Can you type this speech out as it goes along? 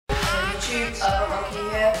YouTube,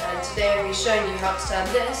 Monkey here, and today I'm going to be showing you how to turn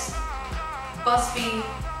this Busby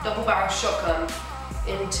double barrel shotgun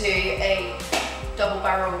into a double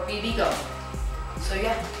barrel BB gun. So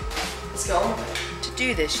yeah, let's go on with it. To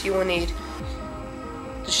do this you will need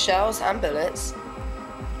the shells and bullets,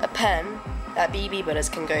 a pen that BB bullets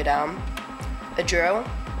can go down, a drill,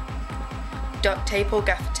 duct tape or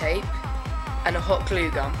gaffer tape, and a hot glue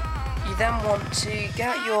gun. You then want to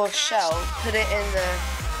get your shell, put it in the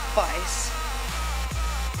vise,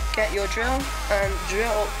 get your drill and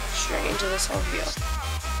drill straight into this hole here.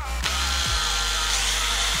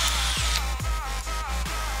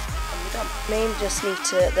 And you're done. Main just need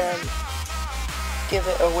to then give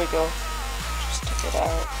it a wiggle, just take it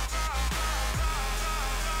out.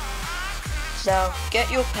 Now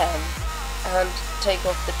get your pen and take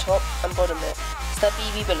off the top and bottom bit so that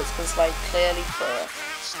BB bullets can slide clearly through it.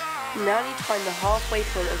 You now need to find the halfway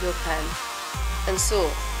point of your pen and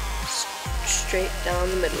saw straight down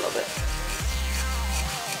the middle of it.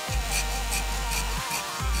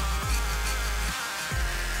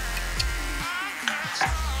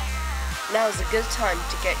 Now is a good time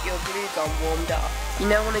to get your glue gun warmed up. You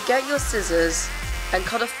now want to get your scissors and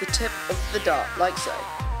cut off the tip of the dart like so.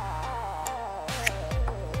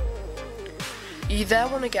 You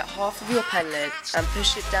then want to get half of your pen lid and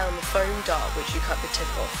push it down the foam dart which you cut the tip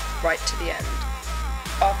off, right to the end.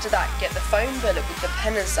 After that, get the foam bullet with the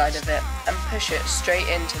pen inside of it and push it straight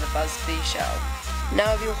into the Busby shell.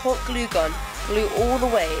 Now with your hot glue gun, glue all the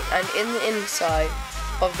way and in the inside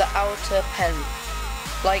of the outer pen,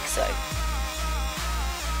 like so.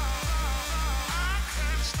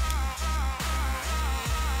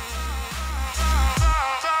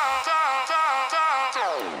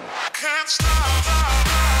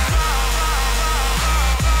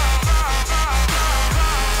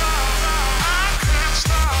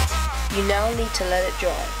 You now need to let it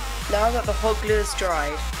dry. Now that the hot glue is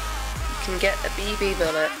dried, you can get a BB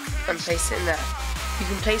bullet and place it in there. You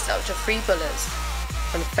can place up to 3 bullets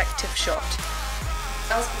for an effective shot.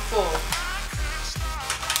 As before,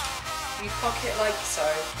 you cock it like so,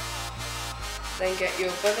 then get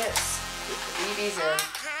your bullets, put the BBs in,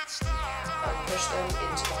 and push them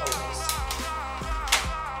into the holes.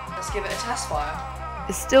 Let's give it a test fire.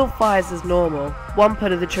 It still fires as normal. 1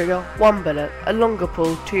 pull of the trigger, 1 bullet, a longer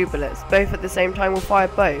pull, 2 bullets. Both at the same time will fire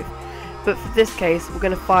both, but for this case we're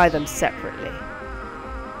going to fire them separately.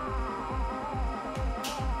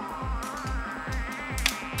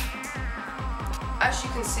 As you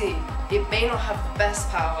can see, it may not have the best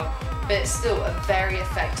power, but it's still a very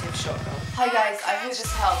effective shotgun. Hi guys, I hope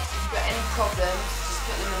this helped. If you've got any problems, just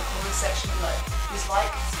put them in the comment section below. Please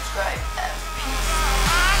like, subscribe, and peace.